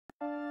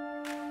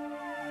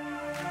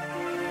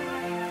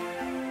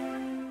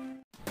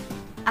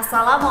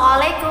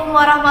Assalamualaikum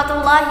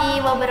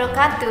warahmatullahi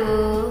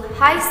wabarakatuh.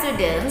 Hi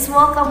students,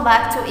 welcome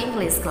back to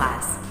English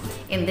class.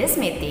 In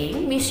this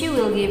meeting, Miss Yu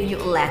will give you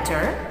a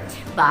letter,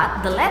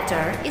 but the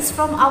letter is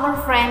from our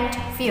friend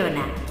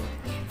Fiona.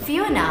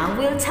 Fiona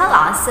will tell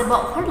us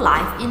about her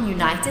life in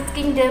United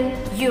Kingdom,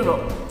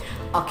 Europe.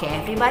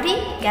 Okay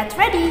everybody, get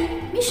ready.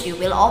 Miss Yu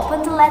will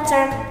open the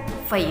letter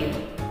for you.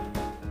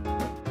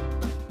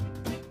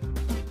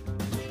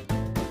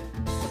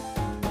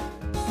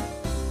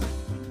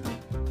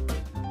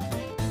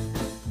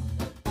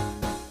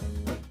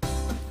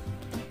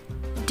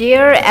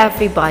 Dear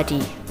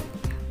everybody,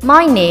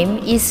 my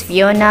name is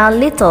Fiona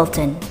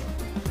Littleton.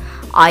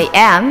 I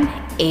am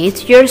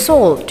 8 years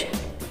old.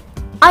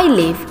 I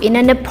live in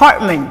an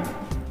apartment.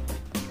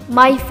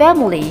 My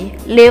family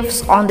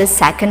lives on the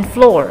second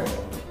floor.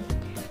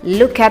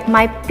 Look at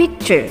my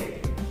picture.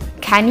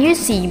 Can you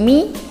see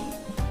me?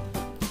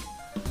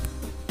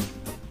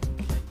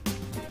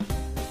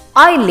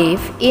 I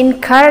live in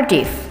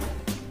Cardiff.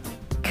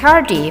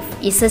 Cardiff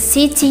is a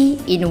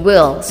city in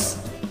Wales.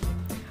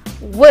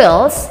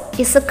 Wales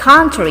is a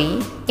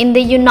country in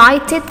the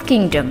United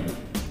Kingdom.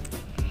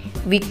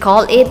 We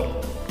call it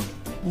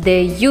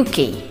the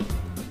UK.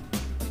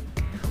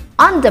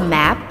 On the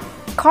map,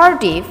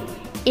 Cardiff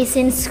is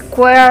in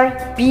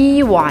square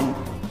B1.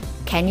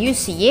 Can you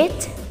see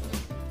it?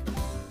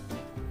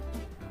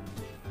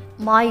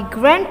 My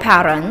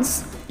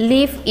grandparents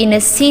live in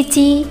a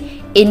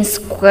city in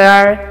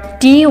square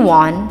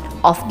D1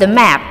 of the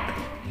map.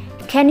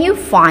 Can you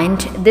find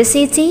the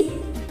city?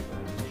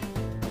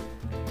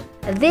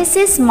 This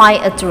is my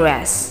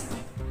address.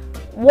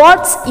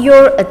 What's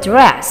your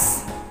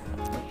address?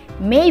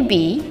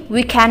 Maybe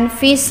we can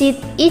visit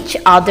each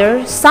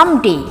other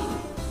someday.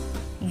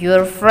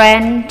 Your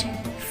friend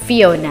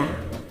Fiona.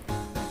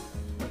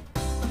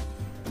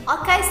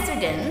 Okay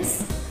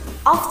students,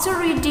 after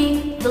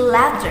reading the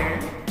letter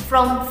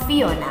from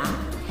Fiona,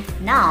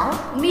 now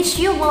Miss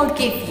Yu will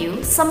give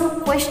you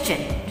some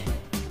questions.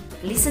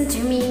 Listen to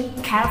me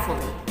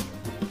carefully.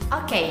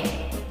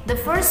 Okay, the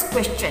first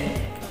question.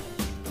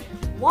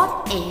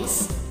 What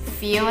is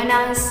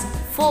Fiona's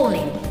full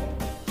name?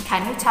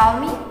 Can you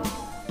tell me?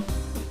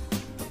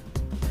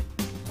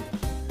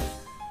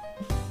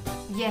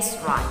 Yes,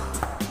 right.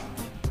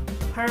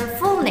 Her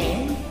full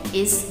name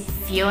is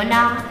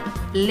Fiona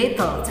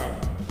Littleton.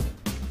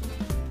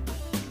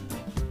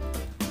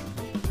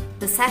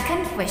 The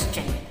second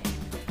question.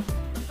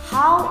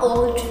 How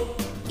old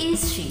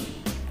is she?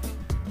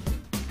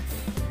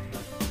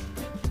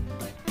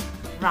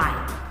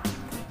 Right.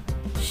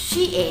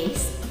 She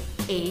is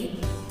 8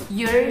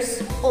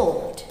 years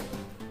old.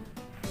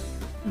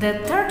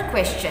 The third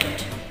question.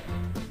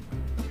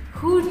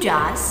 Who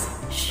does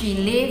she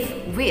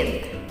live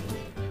with?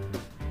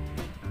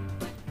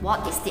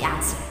 What is the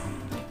answer?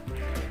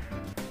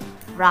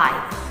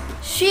 Right,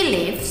 she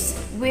lives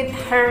with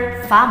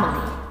her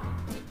family.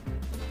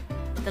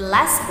 The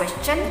last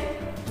question.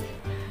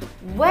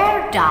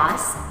 Where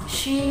does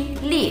she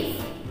live?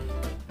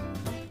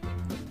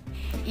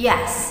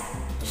 Yes,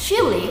 she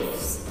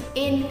lives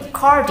in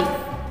Cardiff.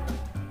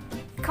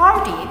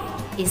 Cardiff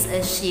is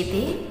a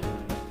city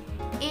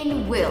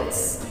in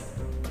Wales,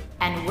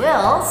 and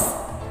Wales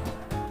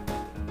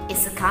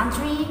is a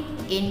country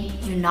in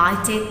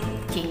United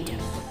Kingdom.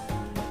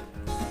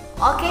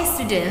 Okay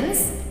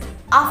students,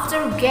 after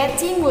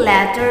getting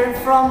letter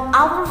from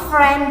our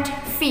friend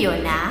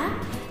Fiona,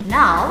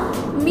 now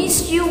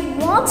Miss Yu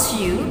wants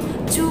you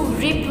to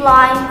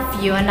reply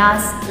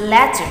Fiona's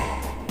letter.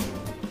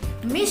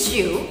 Miss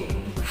Yu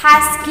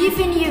has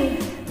given you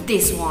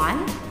this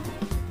one.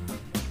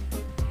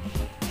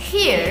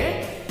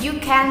 Here, you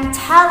can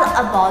tell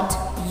about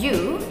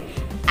you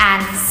and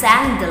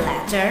send the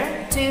letter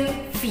to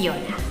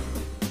Fiona.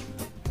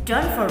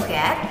 Don't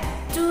forget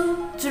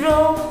to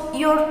draw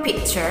your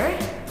picture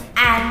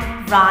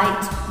and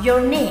write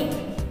your name.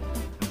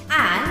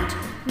 And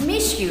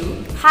Miss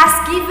Yu has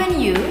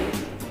given you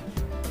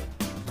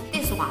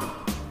this one,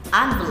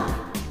 envelope.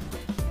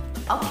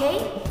 Okay,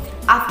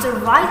 after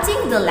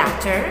writing the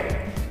letter,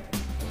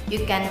 you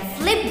can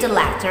flip the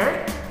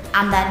letter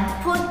and then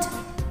put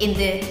in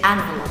the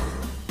envelope.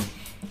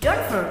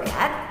 Don't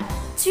forget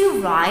to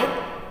write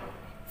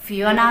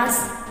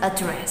Fiona's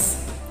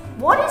address.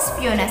 What is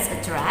Fiona's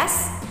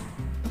address?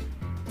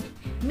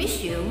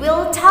 Miss Yu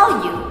will tell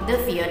you the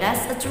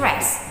Fiona's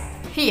address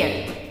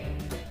here.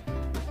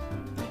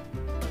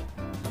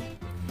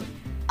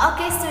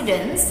 Okay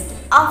students,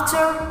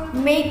 after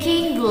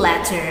making the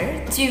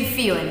letter to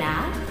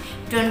Fiona,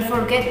 don't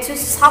forget to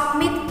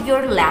submit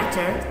your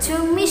letter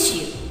to Miss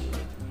Yu.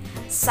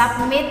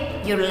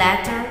 Submit your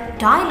letter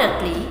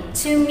directly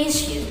to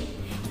Miss Yu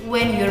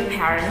when your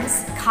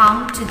parents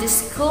come to the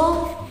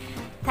school.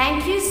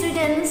 Thank you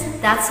students,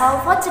 that's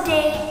all for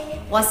today.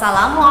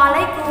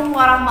 Wassalamualaikum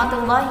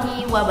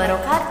warahmatullahi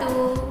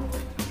wabarakatuh.